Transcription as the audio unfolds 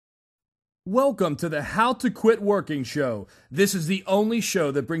Welcome to the How to Quit Working show. This is the only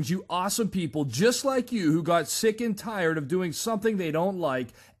show that brings you awesome people just like you who got sick and tired of doing something they don't like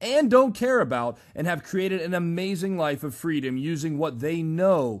and don't care about and have created an amazing life of freedom using what they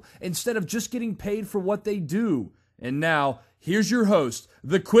know instead of just getting paid for what they do. And now, here's your host,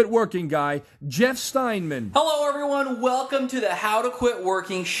 the Quit Working guy, Jeff Steinman. Hello everyone, welcome to the How to Quit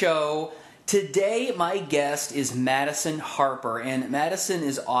Working show. Today, my guest is Madisen Harper, and Madisen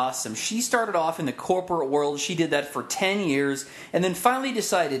is awesome. She started off in the corporate world. She did that for 10 years, and then finally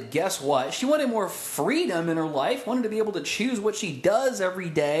decided, guess what? She wanted more freedom in her life, wanted to be able to choose what she does every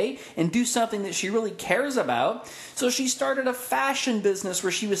day and do something that she really cares about. So she started a fashion business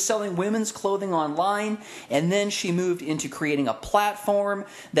where she was selling women's clothing online, and then she moved into creating a platform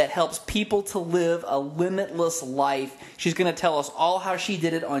that helps people to live a limitless life. She's going to tell us all how she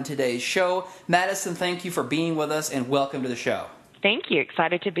did it on today's show. Madisen, thank you for being with us and welcome to the show. Thank you.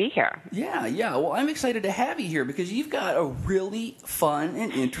 Excited to be here. Yeah. Well, I'm excited to have you here because you've got a really fun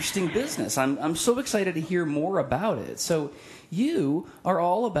and interesting business. I'm so excited to hear more about it. So you are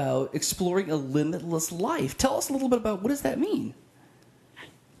all about exploring a limitless life. Tell us a little bit about what does that mean?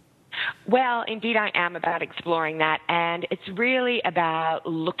 Well, indeed, I am about exploring that, and it's really about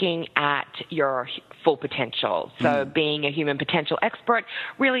looking at your full potential. So being a human potential expert,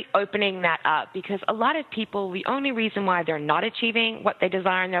 really opening that up, because a lot of people, the only reason why they're not achieving what they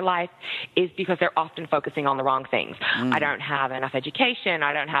desire in their life is because they're often focusing on the wrong things. I don't have enough education.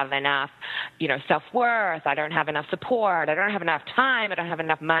 I don't have enough, self-worth. I don't have enough support. I don't have enough time. I don't have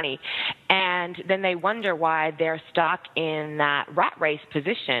enough money. And then they wonder why they're stuck in that rat race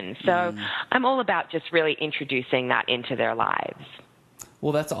position. So I'm all about just really introducing that into their lives.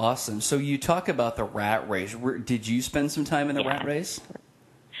 Well, that's awesome. So you talk about the rat race. Did you spend some time in the rat race?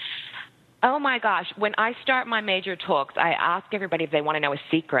 Oh, my gosh. When I start my major talks, I ask everybody if they want to know a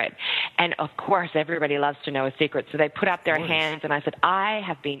secret. And, of course, everybody loves to know a secret. So they put up their hands, and I said, I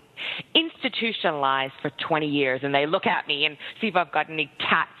have been institutionalized for 20 years. And they look at me and see if I've got any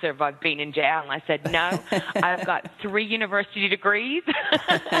tats or if I've been in jail. And I said, no, I've got 3 university degrees,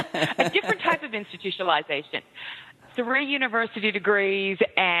 a different type of institutionalization. 3 university degrees,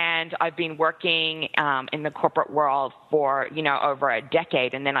 and I've been working in the corporate world for, over a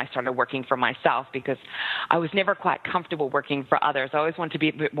decade, and then I started working for myself because I was never quite comfortable working for others. I always wanted to be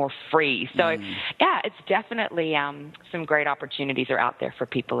a bit more free. So, it's definitely some great opportunities are out there for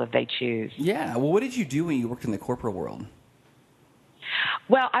people if they choose. Yeah. Well, what did you do when you worked in the corporate world?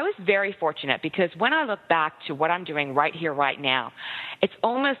 Well, I was very fortunate because when I look back to what I'm doing right here, right now, it's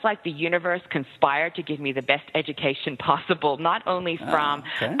almost like the universe conspired to give me the best education possible, not only from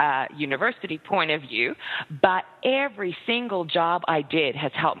a university point of view, but every single job I did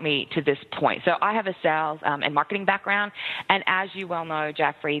has helped me to this point. So I have a sales and marketing background, and as you well know,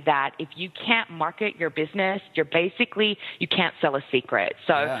 Jeffrey, that if you can't market your business, you can't sell a secret.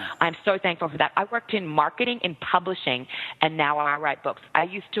 So I'm so thankful for that. I worked in marketing and publishing, and now I write books. I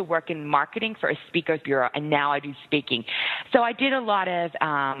used to work in marketing for a speakers bureau, and now I do speaking. So I did a lot of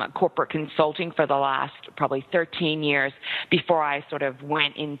corporate consulting for the last probably 13 years before I sort of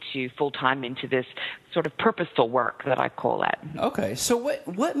went into full-time into this sort of purposeful work that I call it. Okay, so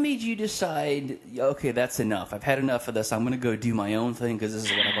what made you decide, okay, that's enough. I've had enough of this. I'm going to go do my own thing because this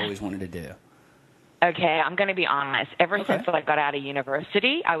is what I've always wanted to do. Okay, I'm going to be honest. Ever since I got out of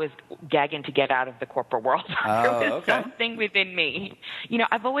university, I was gagging to get out of the corporate world. There was something within me.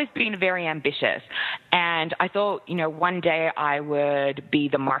 I've always been very ambitious. And I thought, one day I would be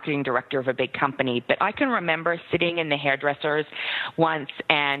the marketing director of a big company. But I can remember sitting in the hairdressers once,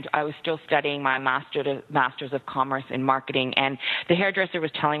 and I was still studying my Master's of Commerce in Marketing. And the hairdresser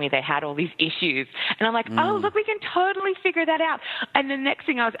was telling me they had all these issues. And I'm like, oh, look, we can totally figure that out. And the next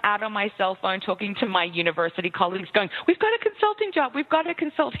thing I was out on my cell phone talking to my university colleagues going, we've got a consulting job.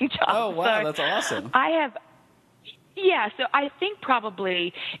 Oh, wow, so that's awesome. So I think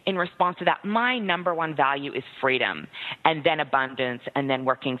probably in response to that, my number one value is freedom and then abundance and then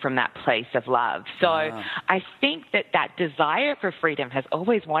working from that place of love. So I think that desire for freedom has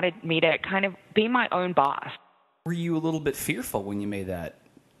always wanted me to kind of be my own boss. Were you a little bit fearful when you made that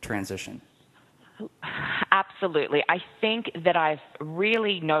transition? Absolutely. I think that I've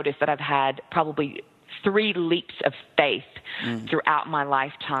really noticed that I've had probably 3 leaps of faith throughout my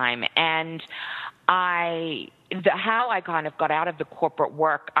lifetime. And how I kind of got out of the corporate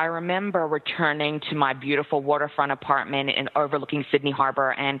work, I remember returning to my beautiful waterfront apartment overlooking Sydney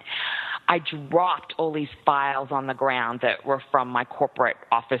Harbor, and I dropped all these files on the ground that were from my corporate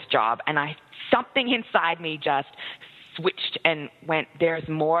office job, and something inside me just switched and went, there's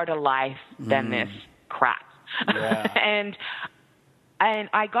more to life than this crap. Yeah. And And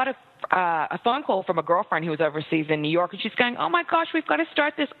I got a phone call from a girlfriend who was overseas in New York, and she's going, "Oh my gosh, we've got to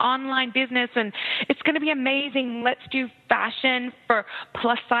start this online business, and it's going to be amazing. Let's do fashion for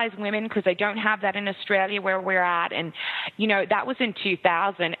plus-size women because they don't have that in Australia where we're at." And, you know, that was in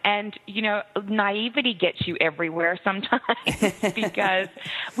 2000. And, you know, naivety gets you everywhere sometimes because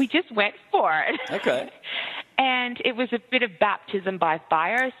we just went for it. Okay. And it was a bit of baptism by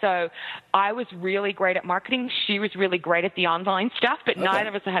fire. So I was really great at marketing. She was really great at the online stuff, but neither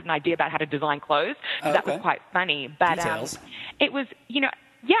of us had an idea about how to design clothes. So that was quite funny. But Details. It was, you know,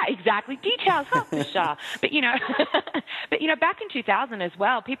 yeah, exactly. Details, huh, Michelle? But, you know, back in 2000 as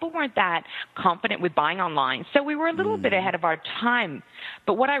well, people weren't that confident with buying online. So we were a little bit ahead of our time.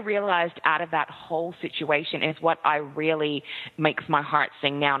 But what I realized out of that whole situation is what I really makes my heart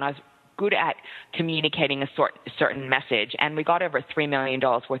sing now. And I was good at communicating a certain message, and we got over $3 million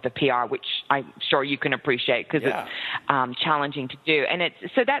worth of PR, which I'm sure you can appreciate because it's challenging to do. And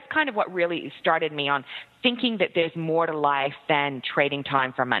so that's kind of what really started me on thinking that there's more to life than trading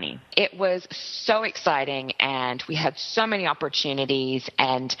time for money. It was so exciting, and we had so many opportunities,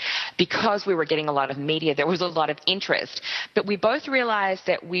 and because we were getting a lot of media, there was a lot of interest. But we both realized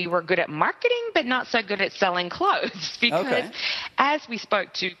that we were good at marketing, but not so good at selling clothes because as we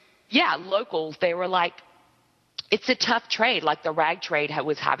spoke to locals, they were like, it's a tough trade. Like the rag trade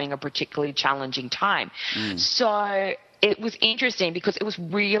was having a particularly challenging time. So it was interesting because it was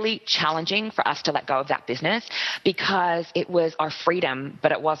really challenging for us to let go of that business because it was our freedom,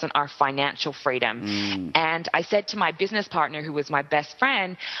 but it wasn't our financial freedom. And I said to my business partner, who was my best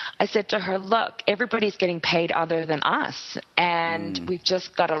friend, I said to her, look, everybody's getting paid other than us, and we've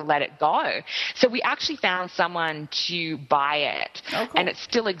just got to let it go. So we actually found someone to buy it, and it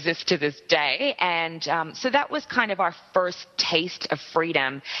still exists to this day. And so that was kind of our first taste of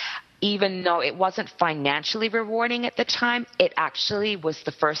freedom. Even though it wasn't financially rewarding at the time, it actually was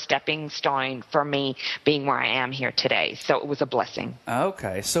the first stepping stone for me being where I am here today. So it was a blessing.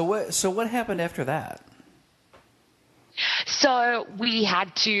 Okay. So what happened after that? So we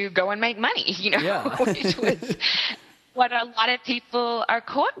had to go and make money, which was what a lot of people are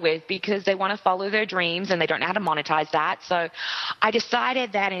caught with because they want to follow their dreams and they don't know how to monetize that. So I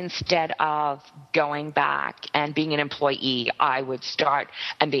decided that instead of going back and being an employee, I would start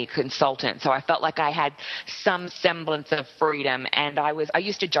and be a consultant. So I felt like I had some semblance of freedom. And I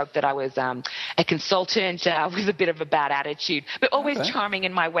used to joke that I was a consultant with a bit of a bad attitude, but always charming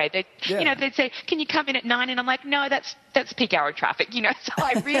in my way. They'd say, "Can you come in at 9?" And I'm like, "No, that's peak hour traffic." So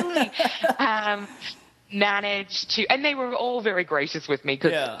I really managed to, and they were all very gracious with me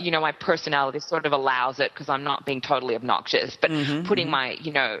because, my personality sort of allows it because I'm not being totally obnoxious, but putting my,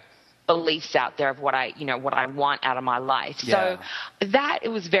 beliefs out there of what I want out of my life. So that it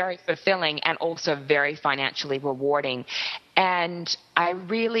was very fulfilling and also very financially rewarding. And I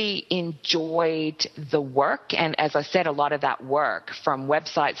really enjoyed the work. And as I said, a lot of that work from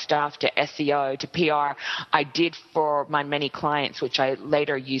website stuff to SEO to PR, I did for my many clients, which I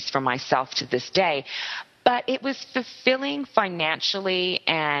later used for myself to this day. But it was fulfilling financially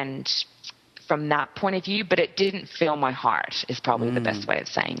and from that point of view, but it didn't fill my heart is probably the best way of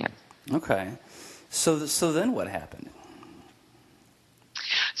saying it. Okay. So then what happened?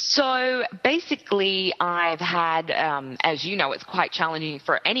 So basically, I've had, as you know, it's quite challenging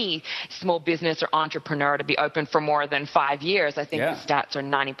for any small business or entrepreneur to be open for more than 5 years. I think the stats are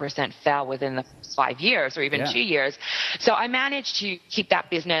 90% fell within the 5 years or even 2 years. So I managed to keep that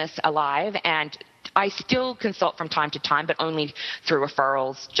business alive, and I still consult from time to time, but only through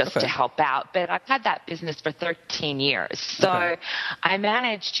referrals just to help out. But I've had that business for 13 years. So I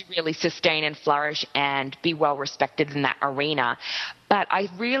managed to really sustain and flourish and be well respected in that arena. But I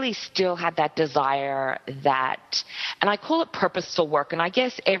really still had that desire that, and I call it purposeful work. And I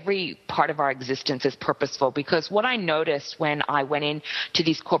guess every part of our existence is purposeful because what I noticed when I went into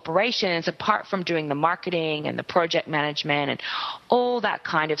these corporations, apart from doing the marketing and the project management and all that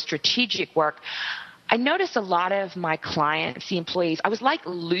kind of strategic work, I noticed a lot of my clients, the employees, I was like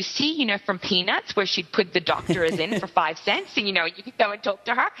Lucy, from Peanuts, where she'd put the doctors in for 5 cents and, you could go and talk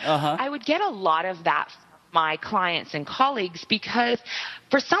to her. I would get a lot of that from my clients and colleagues because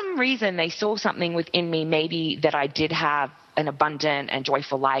for some reason they saw something within me, maybe that I did have an abundant and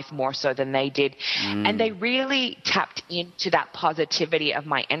joyful life more so than they did. And they really tapped into that positivity of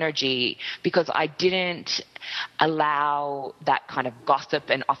my energy because I didn't allow that kind of gossip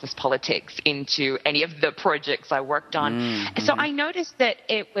and office politics into any of the projects I worked on. So I noticed that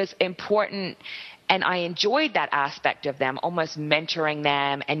it was important And I enjoyed that aspect of them, almost mentoring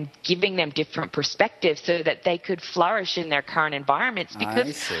them and giving them different perspectives so that they could flourish in their current environments,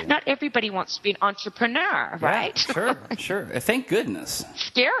 because not everybody wants to be an entrepreneur, right? Sure. Thank goodness.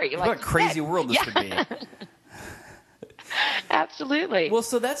 Scary. What a crazy world this could be. Absolutely. Well,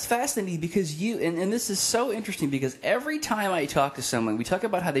 so that's fascinating because and this is so interesting because every time I talk to someone, we talk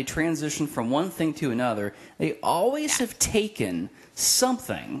about how they transition from one thing to another. They always have taken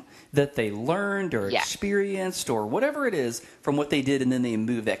something that they learned or experienced or whatever it is from what they did, and then they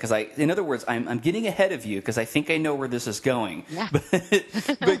move that. Because in other words, I'm getting ahead of you because I think I know where this is going. Yeah.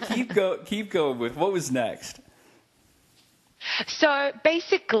 But keep going with what was next. So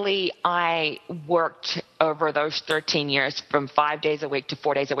basically, I worked over those 13 years from 5 days a week to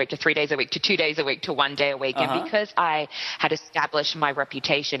 4 days a week to 3 days a week to 2 days a week to 1 day a week. And because I had established my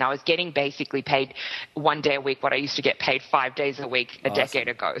reputation, I was getting basically paid 1 day a week what I used to get paid 5 days a week a decade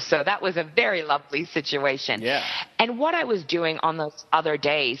ago. So that was a very lovely situation. Yeah. And what I was doing on those other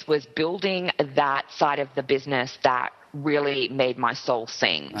days was building that side of the business that really made my soul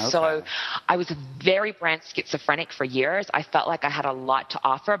sing. Okay. So I was very brand schizophrenic for years. I felt like I had a lot to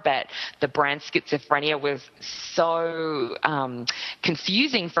offer, but the brand schizophrenia was so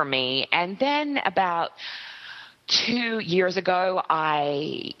confusing for me. And then about 2 years ago,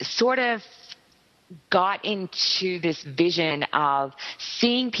 I sort of got into this vision of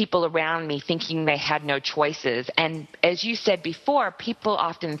seeing people around me thinking they had no choices. And as you said before, people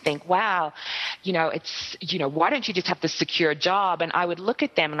often think, wow, why don't you just have the secure job? And I would look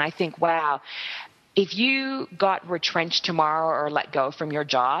at them and I think, wow, if you got retrenched tomorrow or let go from your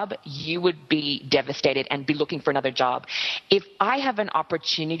job, you would be devastated and be looking for another job. If I have an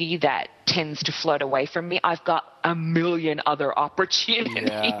opportunity that tends to float away from me, I've got a million other opportunities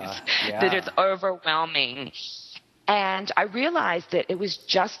that is overwhelming. And I realized that it was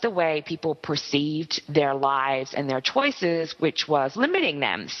just the way people perceived their lives and their choices, which was limiting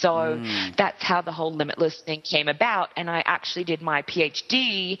them. So that's how the whole limitLESS thing came about. And I actually did my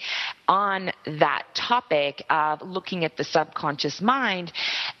PhD on that topic of looking at the subconscious mind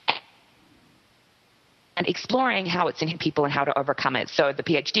and exploring how it's in people and how to overcome it. So the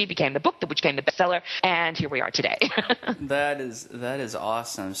PhD became the book, which became the bestseller, and here we are today. That is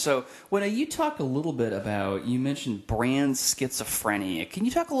awesome. So when you talk a little bit about, you mentioned brand schizophrenia. Can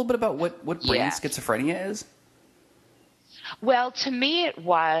you talk a little bit about what brand schizophrenia is? Well, to me, it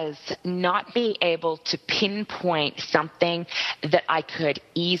was not being able to pinpoint something that I could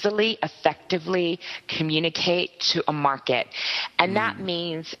easily, effectively communicate to a market. And that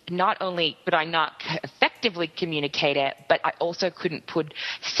means not only could I not effectively communicate it, but I also couldn't put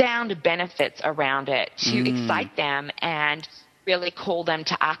sound benefits around it to excite them and really call them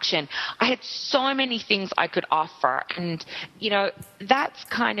to action. I had so many things I could offer. And, that's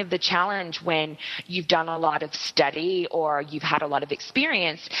kind of the challenge when you've done a lot of study or you've had a lot of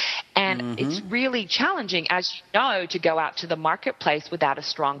experience. And it's really challenging, as you know, to go out to the marketplace without a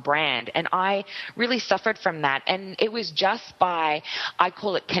strong brand. And I really suffered from that. And it was just by, I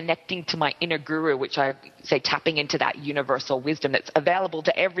call it connecting to my inner guru, which I say tapping into that universal wisdom that's available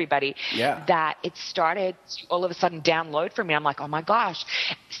to everybody, that it started to all of a sudden download for me. I'm like, oh my gosh,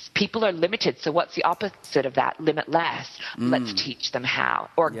 people are limited. So what's the opposite of that? Limitless. Let's teach them how,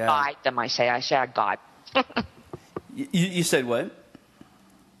 or guide them. I say I guide. You said what?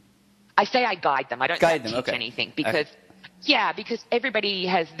 I say I guide them. I don't teach anything because because everybody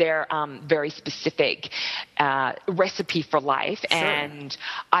has their very specific recipe for life, and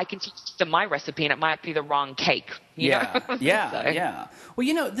I can teach them my recipe, and it might be the wrong cake. You know?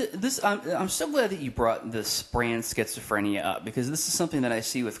 Well, this I'm so glad that you brought this brand schizophrenia up, because this is something that I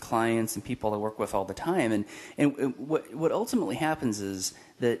see with clients and people I work with all the time, and what ultimately happens is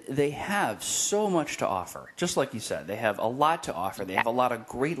that they have so much to offer. Just like you said, they have a lot to offer. They have a lot of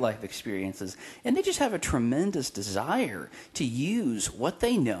great life experiences, and they just have a tremendous desire to use what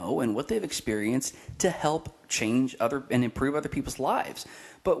they know and what they've experienced to help change other and improve other people's lives.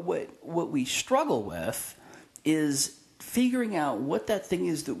 But what we struggle with is figuring out what that thing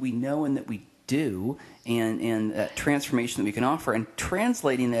is that we know and that we do, and that transformation that we can offer, and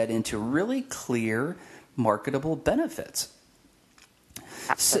translating that into really clear, marketable benefits.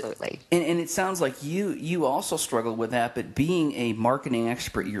 Absolutely. So, and it sounds like you also struggled with that, but being a marketing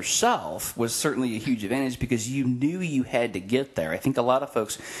expert yourself was certainly a huge advantage, because you knew you had to get there. I think a lot of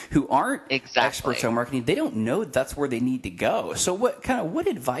folks who aren't experts on marketing, they don't know that's where they need to go. So what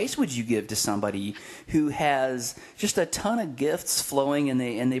advice would you give to somebody who has just a ton of gifts flowing, and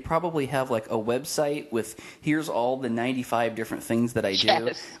they probably have like a website with here's all the 95 different things that I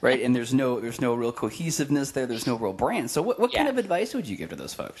do, right? And there's no real cohesiveness there. There's no real brand. So what kind of advice would you give to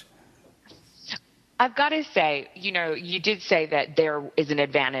those folks? I've got to say, you did say that there is an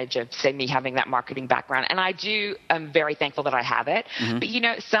advantage of, say, me having that marketing background. And I'm very thankful that I have it. Mm-hmm.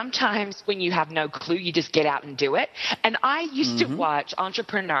 But, sometimes when you have no clue, you just get out and do it. And I used to watch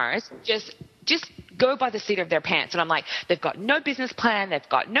entrepreneurs just go by the seat of their pants. And I'm like, they've got no business plan, they've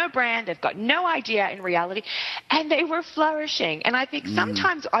got no brand, they've got no idea in reality, and they were flourishing. And I think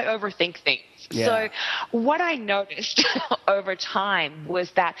sometimes I overthink things. Yeah. So what I noticed over time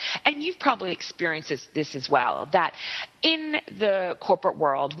was that, and you've probably experienced this as well, that in the corporate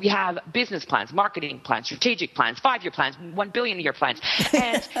world, we have business plans, marketing plans, strategic plans, 5-year plans, 1 billion a year plans.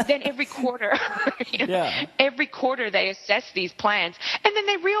 And then every quarter, every quarter they assess these plans, and then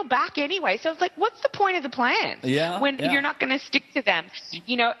they reel back anyway. So it's like, what's the point of the plan when you're not going to stick to them?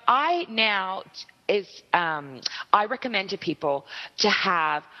 I recommend to people to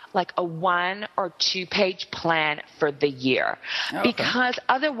have like a 1 or 2 page plan for the year, because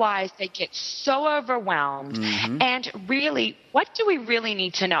otherwise they get so overwhelmed. And really, what do we really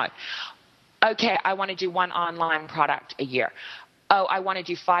need to know? Okay, I want to do 1 online product a year. Oh, I want to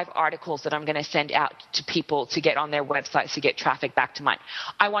do 5 articles that I'm going to send out to people to get on their websites to get traffic back to mine.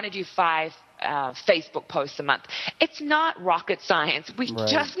 I want to do 5 Facebook posts a month. It's not rocket science. We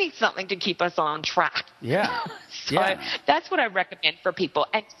just need something to keep us on track. So that's what I recommend for people.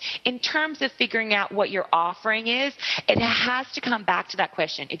 And in terms of figuring out what your offering is, it has to come back to that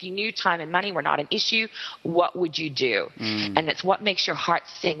question. If you knew time and money were not an issue, what would you do? And it's what makes your heart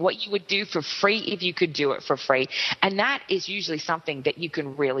sing, what you would do for free if you could do it for free. And that is usually something that you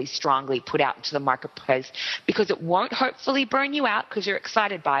can really strongly put out into the marketplace, because it won't hopefully burn you out because you're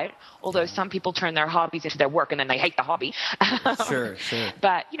excited by it, although some people turn their hobbies into their work and then they hate the hobby. Sure.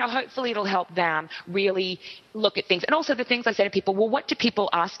 But, hopefully it'll help them really look at things. And also the things I say to people, well, what do people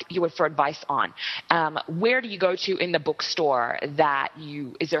ask you for advice on? Where do you go to in the bookstore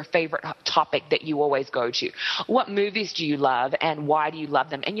is there a favorite topic that you always go to? What movies do you love and why do you love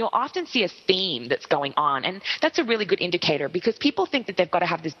them? And you'll often see a theme that's going on. And that's a really good indicator, because people think that they've got to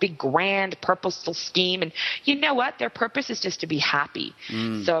have this big, grand, purposeful scheme. And you know what? Their purpose is just to be happy.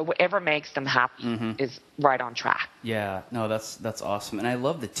 So whatever makes them happy is right on track. Yeah, no, that's awesome. And I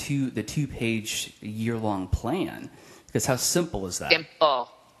love the 2-page year-long plan, because how simple is that? Simple.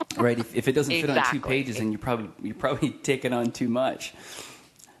 Right? If it doesn't fit on 2 pages, then you're probably taking on too much.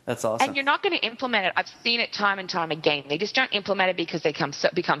 That's awesome. And you're not going to implement it. I've seen it time and time again. They just don't implement it because they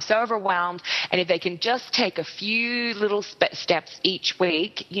become so overwhelmed. And if they can just take a few little steps each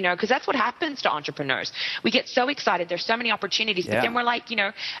week, because that's what happens to entrepreneurs. We get so excited. There's so many opportunities, but then we're like,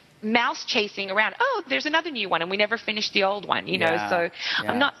 mouse chasing around. Oh, there's another new one, and we never finished the old one. So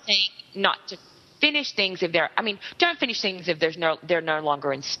I'm not saying not to finish things if don't finish things if they're no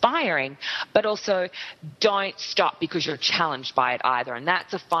longer inspiring, but also don't stop because you're challenged by it either. And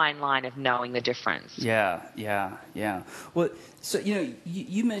that's a fine line of knowing the difference. Yeah. Well, so,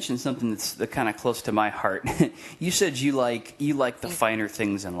 you mentioned something that's kind of close to my heart. You said you like the finer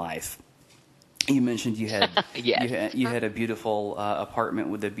things in life. You mentioned you had you had a beautiful apartment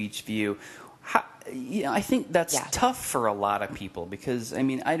with a beach view. I think that's tough for a lot of people, because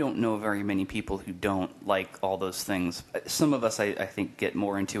I don't know very many people who don't like all those things. Some of us, I think, get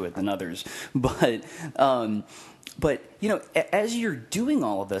more into it than others. But as you're doing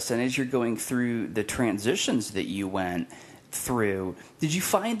all of this, and as you're going through the transitions that you went through, did you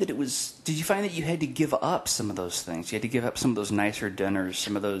find that you had to give up some of those things? You had to give up some of those nicer dinners,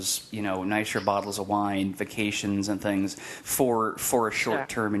 some of those nicer bottles of wine, vacations and things for a short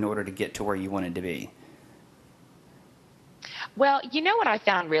term in order to get to where you wanted to be? Well, what I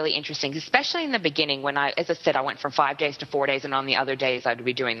found really interesting, especially in the beginning when as I said, I went from 5 days to 4 days, and on the other days I'd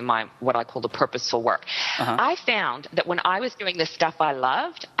be doing what I call the purposeful work. I found that when I was doing the stuff I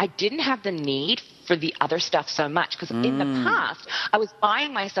loved, I didn't have the need for the other stuff so much, because in the past I was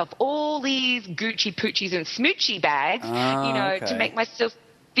buying myself all these Gucci Poochies and Smoochy bags, to make myself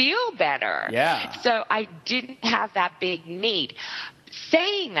feel better. Yeah. So I didn't have that big need.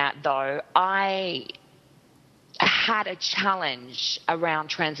 Saying that, though, I had a challenge around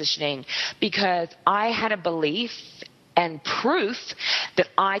transitioning, because I had a belief and proof that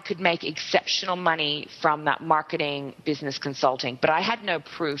I could make exceptional money from that marketing business consulting, but I had no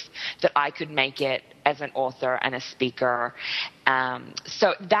proof that I could make it as an author and a speaker.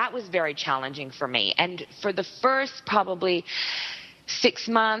 So that was very challenging for me. And for the first probably 6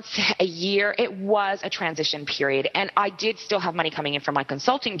 months, a year, it was a transition period. And I did still have money coming in from my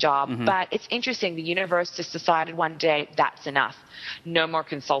consulting job, but it's interesting. The universe just decided one day, that's enough. No more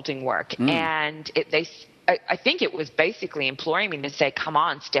consulting work. And I think it was basically imploring me to say, come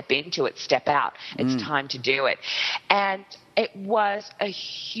on, step into it, step out. It's time to do it. And it was a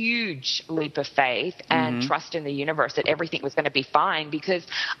huge leap of faith and trust in the universe that everything was going to be fine, because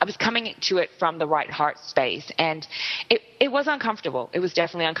I was coming to it from the right heart space. And it was uncomfortable. It was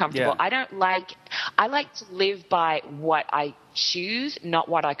definitely uncomfortable. Yeah. I like to live by what I choose, not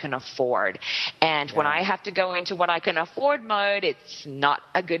what I can afford. And when I have to go into what I can afford mode, it's not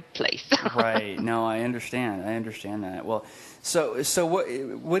a good place. Right. No, I understand. I understand that. Well, so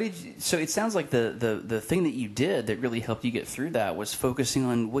what did you, so it sounds like the thing that you did that really helped you get through that was focusing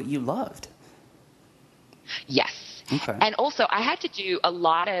on what you loved. Yes. Okay. And also I had to do a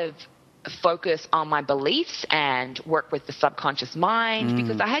lot of focus on my beliefs and work with the subconscious mind,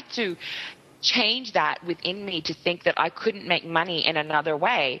 because I had to change that within me to think that I couldn't make money in another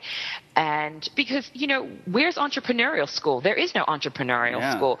way. And because, where's entrepreneurial school? There is no entrepreneurial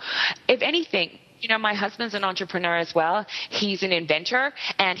school. If anything, my husband's an entrepreneur as well. He's an inventor,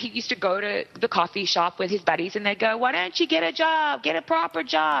 and he used to go to the coffee shop with his buddies, and they'd go, "Why don't you get a job? Get a proper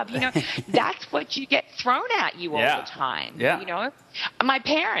job." That's what you get thrown at you all the time. Yeah. My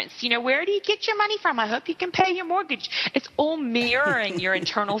parents, where do you get your money from? I hope you can pay your mortgage. It's all mirroring your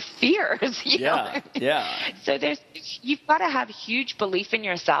internal fears. You know? So you've got to have huge belief in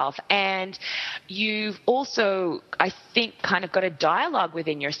yourself, and you've also, I think, kind of got a dialogue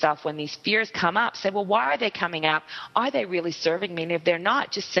within yourself when these fears come up. Say, well, why are they coming up? Are they really serving me? And if they're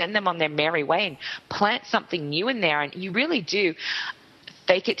not, just send them on their merry way and plant something new in there. And you really do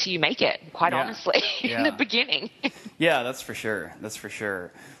fake it till you make it, quite honestly, in the beginning. Yeah, that's for sure. That's for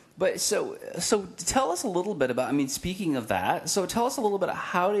sure. But so tell us a little bit about, speaking of that, so tell us a little bit,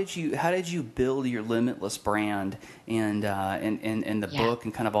 how did you build your limitLESS brand and the book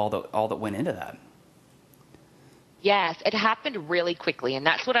and kind of all that went into that? Yes, it happened really quickly, and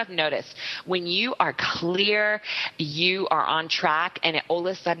that's what I've noticed. When you are clear, you are on track, and all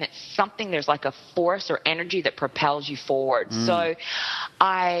of a sudden it's something, there's like a force or energy that propels you forward. So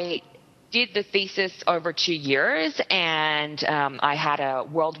I did the thesis over 2 years, and I had a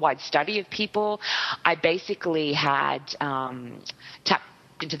worldwide study of people. I basically had tapped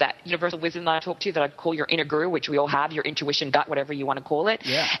into that universal wisdom that I talked to, that I call your inner guru, which we all have, your intuition, gut, whatever you want to call it.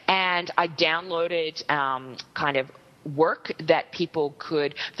 Yeah. And I downloaded kind of work that people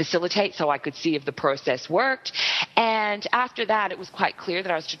could facilitate so I could see if the process worked. And after that, it was quite clear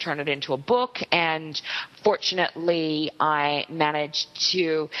that I was to turn it into a book. And fortunately, I managed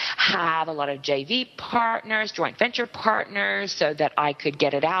to have a lot of JV partners, joint venture partners, so that I could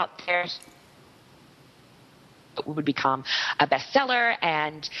get it out there. It would become a bestseller,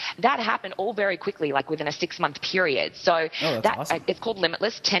 and that happened all very quickly, like within a 6-month period. So awesome. It's called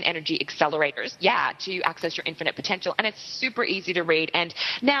limitLESS, 10 Energy Accelerators, to access your infinite potential, and it's super easy to read. And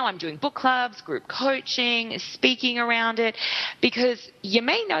now I'm doing book clubs, group coaching, speaking around it, because you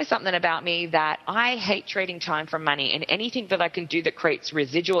may know something about me that I hate trading time for money, and anything that I can do that creates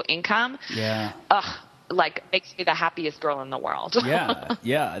residual income, makes me the happiest girl in the world.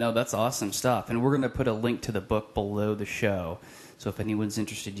 No, that's awesome stuff. And we're going to put a link to the book below the show. So if anyone's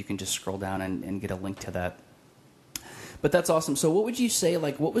interested, you can just scroll down and get a link to that. But that's awesome. So what would you say,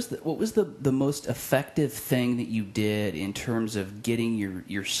 what was the most effective thing that you did in terms of getting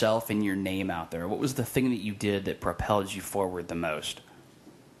yourself and your name out there? What was the thing that you did that propelled you forward the most?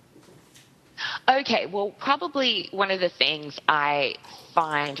 Okay, well, probably one of the things I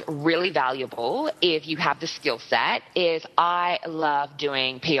find really valuable, if you have the skill set, is I love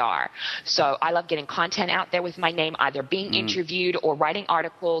doing PR. So I love getting content out there with my name, either being interviewed or writing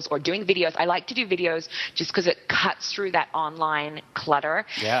articles or doing videos. I like to do videos just because it cuts through that online clutter.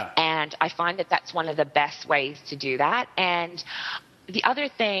 Yeah. And I find that that's one of the best ways to do that. And the other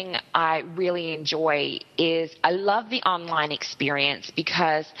thing I really enjoy is I love the online experience,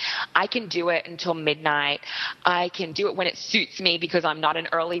 because I can do it until midnight. I can do it when it suits me because I'm not an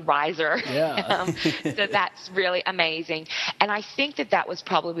early riser. Yeah. So that's really amazing. And I think that was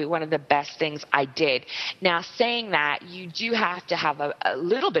probably one of the best things I did. Now, saying that, you do have to have a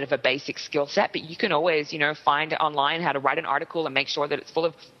little bit of a basic skill set, but you can always, find online how to write an article and make sure that it's full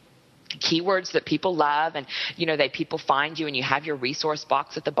of keywords that people love, and people find you, and you have your resource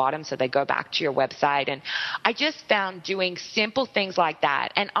box at the bottom so they go back to your website. And I just found doing simple things like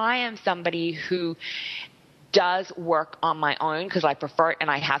that, and I am somebody who does work on my own because I prefer it, and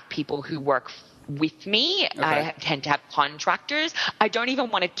I have people who work with me. Okay. I tend to have contractors. I don't even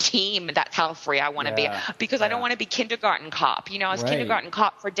want a team. That's how free I want to be, because I don't want to be kindergarten cop. I was kindergarten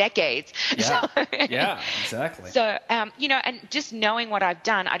cop for decades. Yeah, exactly. So, and just knowing what I've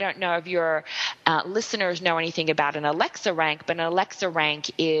done, I don't know if your listeners know anything about an Alexa rank, but an Alexa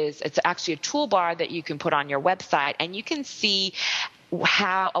rank it's actually a toolbar that you can put on your website, and you can see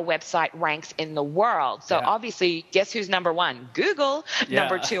how a website ranks in the world. So obviously, guess who's number one? Google.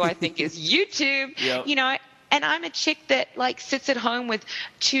 Number two, I think, is YouTube. You know, and I'm a chick that like sits at home with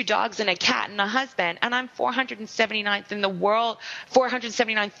 2 dogs and a cat and a husband, and I'm 479th in the world,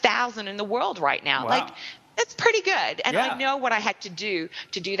 479,000 in the world right now. Wow. Like, that's pretty good. And I know what I had to do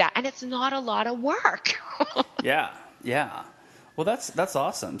that. And it's not a lot of work. Yeah. Well, that's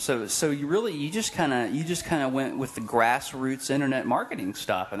awesome. So you just kind of went with the grassroots internet marketing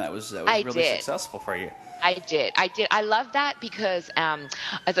stuff, and that was really successful for you. I did. I love that because,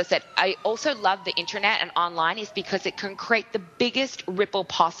 as I said, I also love the internet and online is because it can create the biggest ripple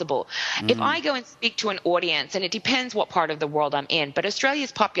possible. If I go and speak to an audience, and it depends what part of the world I'm in, but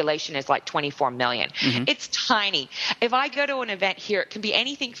Australia's population is like 24 million. It's tiny. If I go to an event here, it can be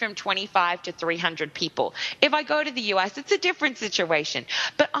anything from 25 to 300 people. If I go to the US, it's a different situation.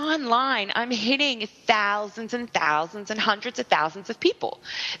 But online, I'm hitting thousands and thousands and hundreds of thousands of people.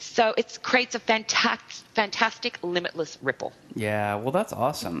 So it creates a fantastic limitless ripple. Yeah, well, that's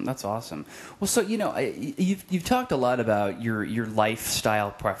awesome. Well, so you've talked a lot about your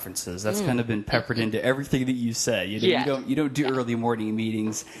lifestyle preferences. That's kind of been peppered into everything that you say. You don't do early morning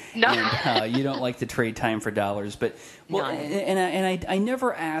meetings. No. And you don't like to trade time for dollars. But I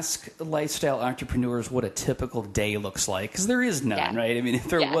never ask lifestyle entrepreneurs what a typical day looks like, because there is none, right? I mean, if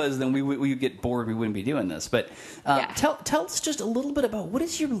there was, then we would get bored. We wouldn't be doing this. But tell us just a little bit about, what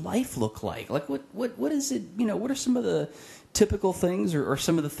does your life look like? Like what is it? What are some of the typical things or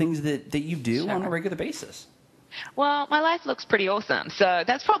some of the things that you do on a regular basis? Well, my life looks pretty awesome. So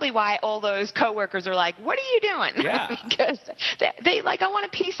that's probably why all those coworkers are like, what are you doing? Yeah. Because they like, I want a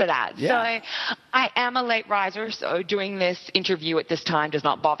piece of that. Yeah. So I am a late riser. So doing this interview at this time does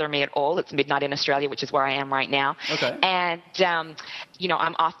not bother me at all. It's midnight in Australia, which is where I am right now. Okay. And,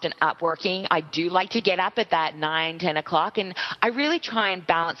 I'm often up working. I do like to get up at that 9, 10 o'clock. And I really try and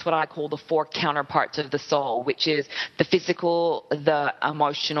balance what I call the 4 counterparts of the soul, which is the physical, the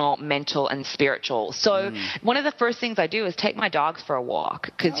emotional, mental, and spiritual. So one of the first things I do is take my dogs for a walk,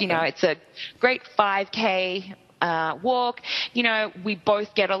 because, it's a great 5K walk. We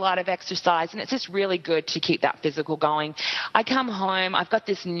both get a lot of exercise, and it's just really good to keep that physical going. I come home. I've got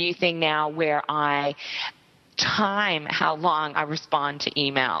this new thing now where I time how long I respond to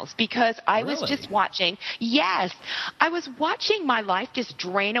emails, because I was just watching my life just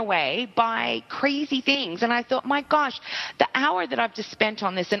drain away by crazy things. And I thought, my gosh, the hour that I've just spent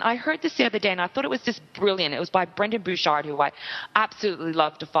on this, and I heard this the other day and I thought it was just brilliant. It was by Brendan Bouchard, who I absolutely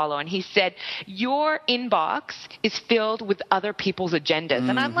love to follow. And he said, your inbox is filled with other people's agendas.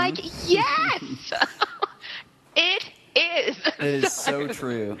 And I'm like, yes, it is. It is so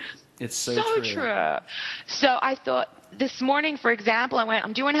true. It's so true. So I thought, this morning, for example,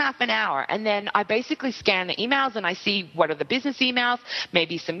 I'm doing half an hour, and then I basically scan the emails and I see what are the business emails,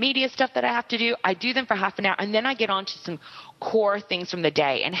 maybe some media stuff that I have to do. I do them for half an hour, and then I get on to some core things from the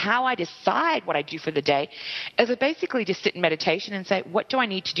day. And how I decide what I do for the day is I basically just sit in meditation and say, what do I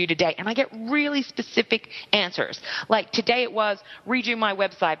need to do today? And I get really specific answers. Like today it was redo my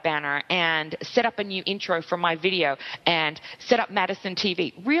website banner and set up a new intro for my video and set up Madisen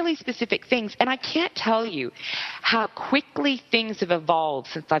TV. Really specific things. And I can't tell you how quickly things have evolved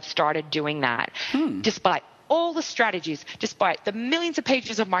since I've started doing that, despite all the strategies, despite the millions of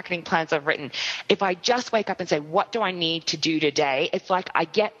pages of marketing plans I've written. If I just wake up and say, what do I need to do today? It's like I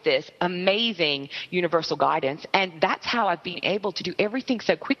get this amazing universal guidance, and that's how I've been able to do everything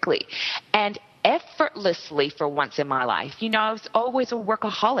so quickly and effortlessly for once in my life. I was always a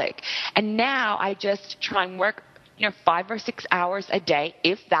workaholic, and now I just try and work 5 or 6 hours a day,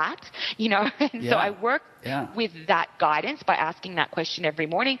 if that, and so I work with that guidance by asking that question every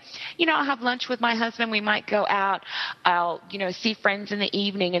morning. I'll have lunch with my husband. We might go out. I'll, see friends in the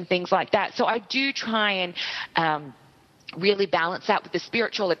evening and things like that. So I do try and, really balance that with the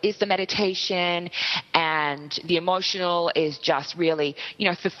spiritual. It is the meditation, and the emotional is just really,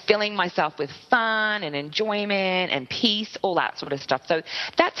 fulfilling myself with fun and enjoyment and peace, all that sort of stuff. So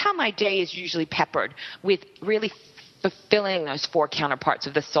that's how my day is usually peppered, with really fulfilling those 4 counterparts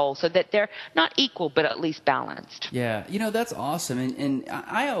of the soul, so that they're not equal, but at least balanced. Yeah, that's awesome. And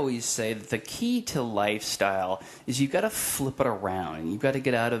I always say that the key to lifestyle is you've got to flip it around, and you've got to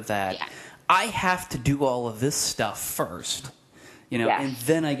get out of that. Yeah. I have to do all of this stuff first, and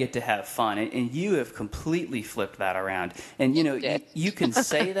then I get to have fun. And you have completely flipped that around. And, you can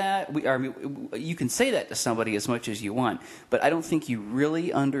say that. You can say that to somebody as much as you want, but I don't think you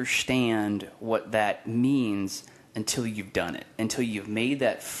really understand what that means until you've done it, until you've made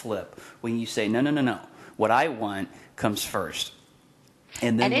that flip when you say, no. What I want comes first,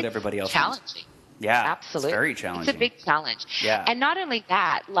 and then what everybody else wants. Yeah, Absolutely. it's very challenging. It's a big challenge. Yeah. And not only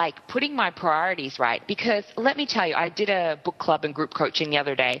that, like putting my priorities right, because let me tell you, I did a book club and group coaching the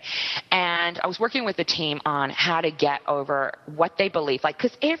other day, and I was working with the team on how to get over what they believe. Like,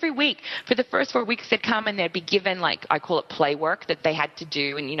 because every week for the first 4 weeks they'd come and they'd be given, like, I call it play work that they had to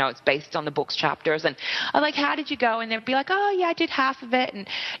do, and, it's based on the book's chapters. And I'm like, how did you go? And they'd be like, oh, yeah, I did half of it. And,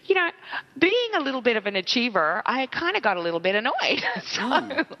 being a little bit of an achiever, I kind of got a little bit annoyed. So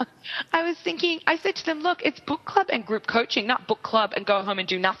I was thinking, I said to them, look, it's book club and group coaching, not book club and go home and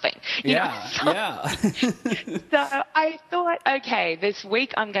do nothing. Yeah. So I thought, okay, this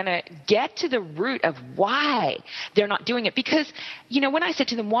week I'm going to get to the root of why they're not doing it. Because, when I said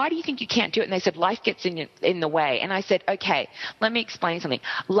to them, why do you think you can't do it? And they said, life gets in the way. And I said, okay, let me explain something.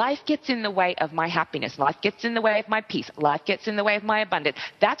 Life gets in the way of my happiness. Life gets in the way of my peace. Life gets in the way of my abundance.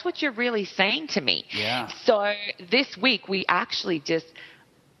 That's what you're really saying to me. Yeah. So this week we actually just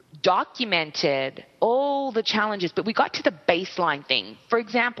documented all the challenges, but we got to the baseline thing. For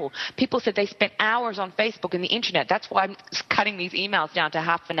example, people said they spent hours on Facebook and the internet. That's why I'm cutting these emails down to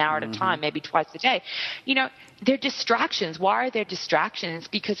half an hour at a time, maybe twice a day. They're distractions. Why are there distractions?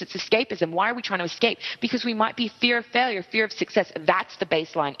 Because it's escapism. Why are we trying to escape? Because we might be fear of failure, fear of success. That's the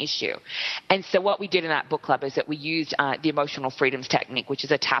baseline issue. And so what we did in that book club is that we used the emotional freedoms technique, which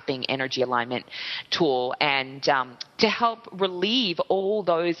is a tapping energy alignment tool, and to help relieve all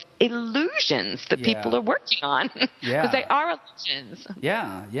those illusions that people are working on. Because they are illusions.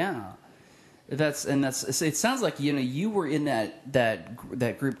 Yeah. It sounds like you were in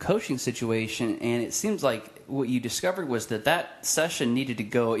that group coaching situation, and it seems like what you discovered was that session needed to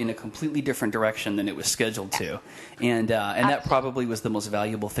go in a completely different direction than it was scheduled to, and that probably was the most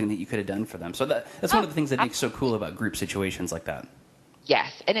valuable thing that you could have done for them. So that's one of the things that makes so cool about group situations like that.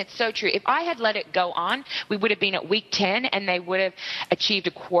 Yes, and it's so true. If I had let it go on, we would have been at week 10 and they would have achieved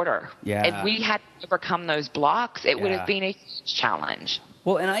a quarter. Yeah. If we had overcome those blocks, it would have been a huge challenge.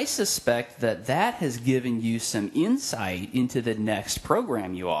 Well, and I suspect that has given you some insight into the next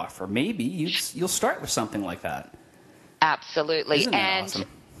program you offer. Maybe you'll start with something like that. Absolutely. Isn't that awesome?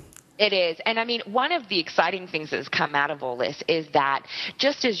 It is. And I mean, one of the exciting things that's come out of all this is that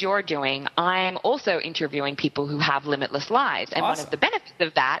just as you're doing, I'm also interviewing people who have limitless lives. And one of the benefits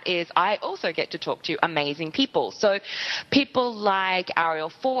of that is I also get to talk to amazing people. So people like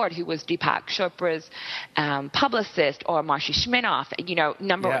Ariel Ford, who was Deepak Chopra's publicist, or Marcia Shminoff,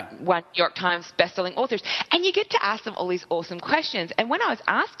 number one New York Times bestselling authors. And you get to ask them all these awesome questions. And when I was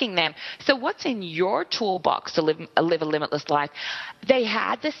asking them, so what's in your toolbox to live a limitless life? They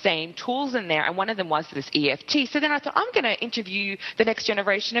had the same tools in there, and one of them was this EFT. So then I thought, I'm going to interview the next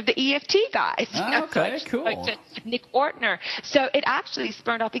generation of the EFT guys. Okay, cool. To Nick Ortner. So it actually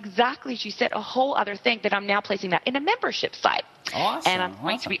spurned off exactly as you said, a whole other thing that I'm now placing that in a membership site. Awesome. And I'm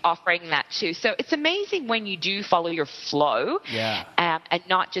going to be offering that too. So it's amazing when you do follow your flow and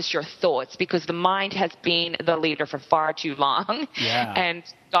not just your thoughts, because the mind has been the leader for far too long and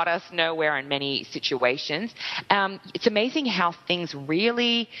got us nowhere in many situations. It's amazing how things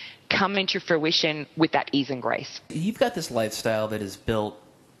really come into fruition with that ease and grace. You've got this lifestyle that is built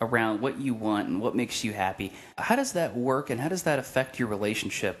around what you want and what makes you happy. How does that work, and how does that affect your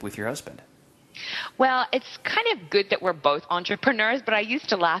relationship with your husband? Well, it's kind of good that we're both entrepreneurs, but I used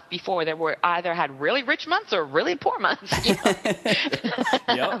to laugh before that we either had really rich months or really poor months.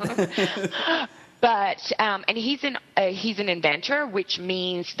 But and he's an inventor, which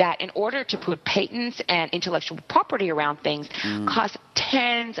means that in order to put patents and intellectual property around things costs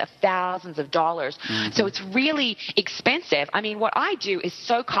tens of thousands of dollars. So it's really expensive. I mean, what I do is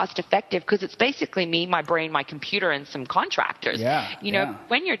so cost effective because it's basically me, my brain, my computer, and some contractors.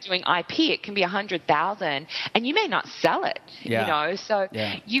 When you're doing IP, it can be $100,000, and you may not sell it. So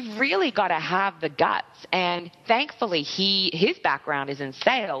you've really got to have the guts. And thankfully, his background is in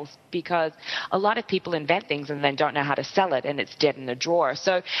sales, because a lot of people invent things and then don't know how to sell it, and it's dead in the drawer.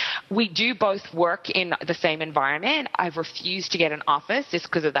 So we do both work in the same environment. I've refused to get an office just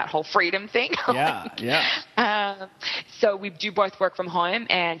because of that whole freedom thing. So we do both work from home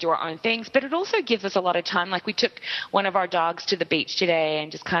and do our own things, but it also gives us a lot of time. Like, we took one of our dogs to the beach today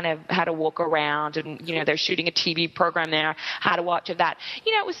and just kind of had a walk around, and they're shooting a TV program there, had a watch of that.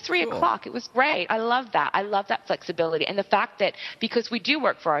 It was 3 o'clock. It was great. I love that. I love that flexibility, and the fact that because we do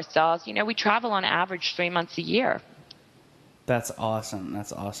work for ourselves, we travel on average 3 months a year. That's awesome.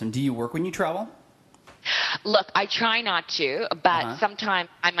 That's awesome. Do you work when you travel? Look, I try not to, but sometimes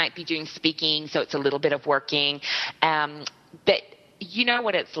I might be doing speaking, so it's a little bit of working. But you know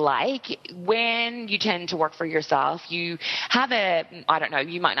what it's like when you tend to work for yourself. You have I don't know,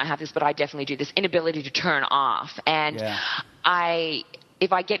 you might not have this, but I definitely do, this inability to turn off. And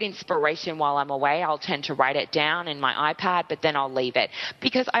if I get inspiration while I'm away, I'll tend to write it down in my iPad, but then I'll leave it.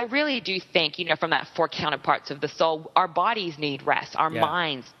 Because I really do think, from that 4 counterparts of the soul, our bodies need rest. Our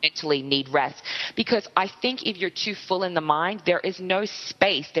minds mentally need rest. Because I think if you're too full in the mind, there is no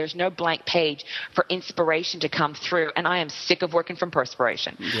space, there's no blank page for inspiration to come through. And I am sick of working from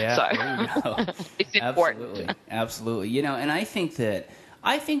perspiration. Yeah, so there you go. it's important. Absolutely. And I think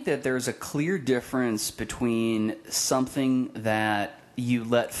that there's a clear difference between something that you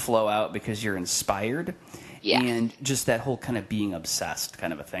let flow out because you're inspired, and just that whole kind of being obsessed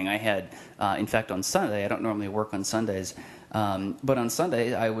kind of a thing. I had, in fact, on Sunday, I don't normally work on Sundays, but on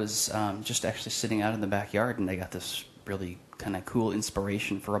Sunday I was just actually sitting out in the backyard, and I got this really kind of cool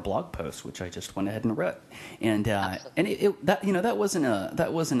inspiration for a blog post, which I just went ahead and wrote. And that wasn't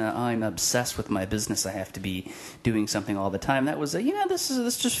a I'm obsessed with my business, I have to be doing something all the time. That was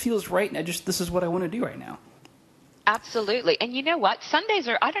this just feels right, and this is what I want to do right now. Absolutely. And you know what? Sundays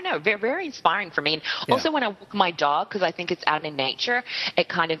are, I don't know, very, very inspiring for me. And also when I walk my dog, because I think it's out in nature, it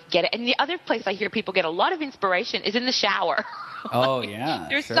kind of get it. And the other place I hear people get a lot of inspiration is in the shower. Oh, yeah.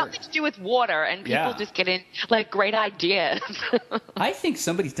 There's something to do with water, and people just get in, great ideas. I think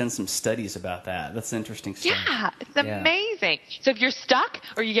somebody's done some studies about that. That's interesting stuff. Yeah, it's amazing. So if you're stuck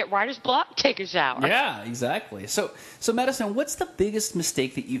or you get writer's block, take a shower. Yeah, exactly. So Madisen, what's the biggest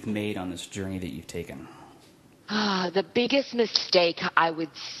mistake that you've made on this journey that you've taken? The biggest mistake, I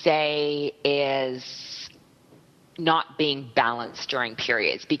would say, is not being balanced during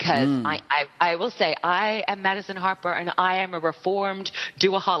periods, because I will say I am Madisen Harper, and I am a reformed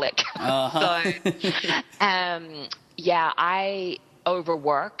doaholic. I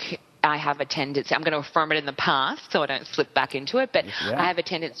overwork. I have a tendency, I'm going to affirm it in the past so I don't slip back into it, but I have a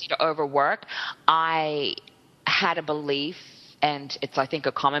tendency to overwork. I had a belief, and it's, I think,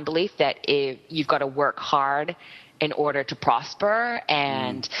 a common belief, that if you've got to work hard in order to prosper.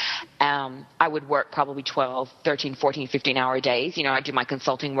 And I would work probably 12, 13, 14, 15-hour days. I do my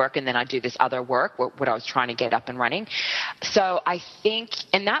consulting work, and then I do this other work, what I was trying to get up and running. So I think,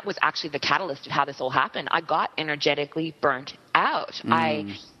 and that was actually the catalyst of how this all happened. I got energetically burnt out.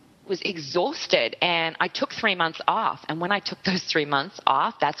 I was exhausted, and I took 3 months off. And when I took those 3 months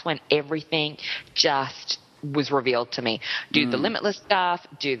off, that's when everything just was revealed to me. Do the limitLESS stuff,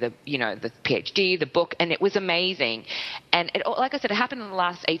 do the PhD, the book, and it was amazing. And it, like I said, it happened in the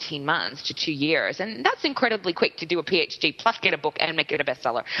last 18 months to 2 years, and that's incredibly quick to do a PhD plus get a book and make it a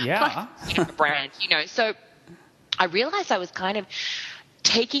bestseller. Yeah. Plus, a brand, So I realized I was kind of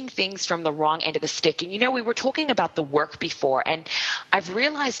taking things from the wrong end of the stick. And, we were talking about the work before, and I've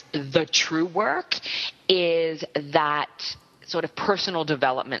realized the true work is that sort of personal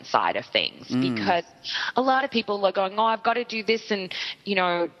development side of things, because a lot of people are going, I've got to do this and,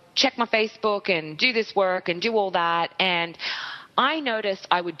 check my Facebook and do this work and do all that. And I noticed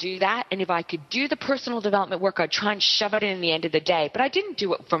I would do that, and if I could do the personal development work, I'd try and shove it in the end of the day. But I didn't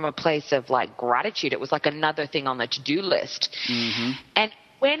do it from a place of gratitude. It was like another thing on the to-do list. And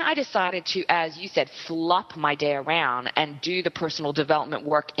when I decided to, as you said, flop my day around and do the personal development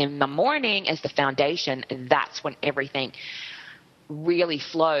work in the morning as the foundation, that's when everything really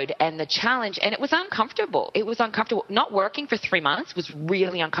flowed. And the challenge, and it was uncomfortable. Not working for 3 months was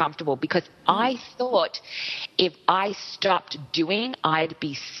really uncomfortable, because I thought if I stopped doing, I'd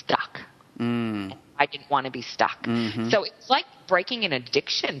be stuck. I didn't want to be stuck. So it's like breaking an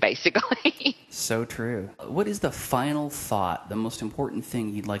addiction, basically. So true. What is the final thought, the most important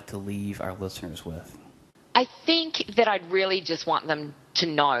thing you'd like to leave our listeners with? I think that I'd really just want them to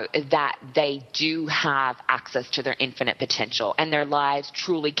know that they do have access to their infinite potential, and their lives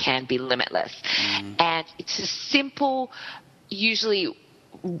truly can be limitless. And it's a simple, usually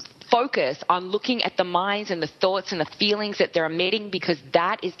focus on looking at the minds and the thoughts and the feelings that they're emitting, because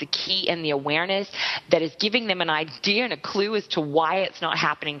that is the key, and the awareness that is giving them an idea and a clue as to why it's not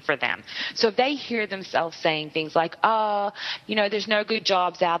happening for them. So if they hear themselves saying things like, there's no good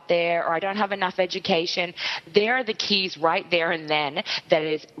jobs out there, or I don't have enough education, there are the keys right there and then that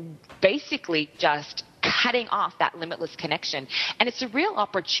is basically just cutting off that limitless connection. And it's a real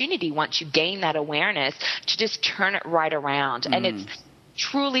opportunity, once you gain that awareness, to just turn it right around. And it's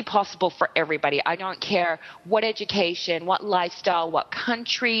truly possible for everybody. I don't care what education, what lifestyle, what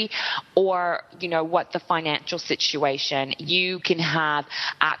country, or, what the financial situation. You can have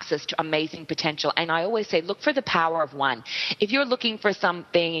access to amazing potential. And I always say, look for the power of one. If you're looking for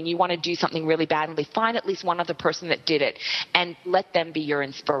something and you want to do something really badly, find at least one other person that did it and let them be your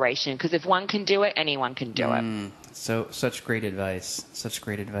inspiration. Because if one can do it, anyone can do it. So such great advice.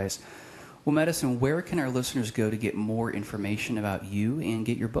 Well, Madisen, where can our listeners go to get more information about you and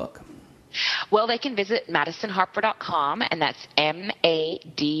get your book? Well, they can visit MadisenHarper.com, and that's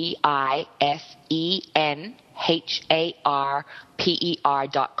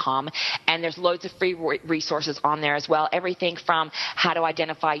MadisenHarper.com. And there's loads of free resources on there as well. Everything from how to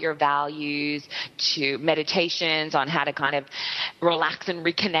identify your values to meditations on how to kind of relax and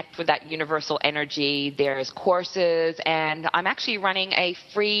reconnect with that universal energy. There's courses, and I'm actually running a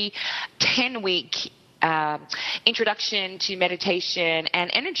free 10-week introduction to meditation and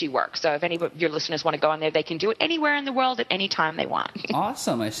energy work. So if any of your listeners want to go on there, they can do it anywhere in the world at any time they want.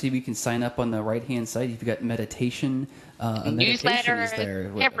 Awesome. I see we can sign up on the right-hand side. You've got meditation newsletters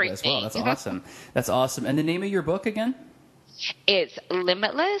there everything. as well. That's awesome. That's awesome. And the name of your book again? It's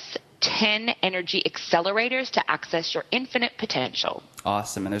limitLESS, 10 Energy Accelerators to Access Your Infinite Potential.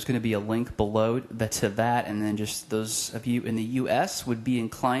 Awesome. And there's going to be a link below to that. And then just those of you in the U.S. would be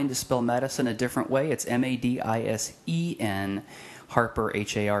inclined to spell Madisen a different way. It's Madisen, Harper,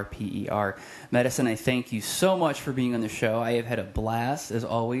 Harper. Madisen, I thank you so much for being on the show. I have had a blast, as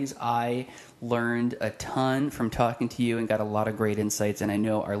always. I learned a ton from talking to you and got a lot of great insights. And I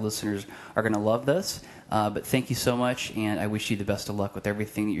know our listeners are going to love this. But thank you so much, and I wish you the best of luck with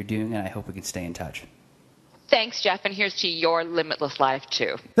everything that you're doing, and I hope we can stay in touch. Thanks, Jeff, and here's to your limitless life,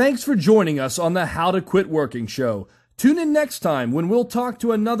 too. Thanks for joining us on the How to Quit Working show. Tune in next time when we'll talk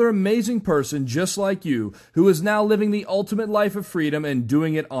to another amazing person just like you who is now living the ultimate life of freedom and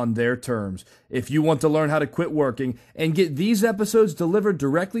doing it on their terms. If you want to learn how to quit working and get these episodes delivered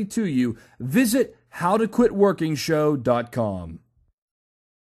directly to you, visit howtoquitworkingshow.com.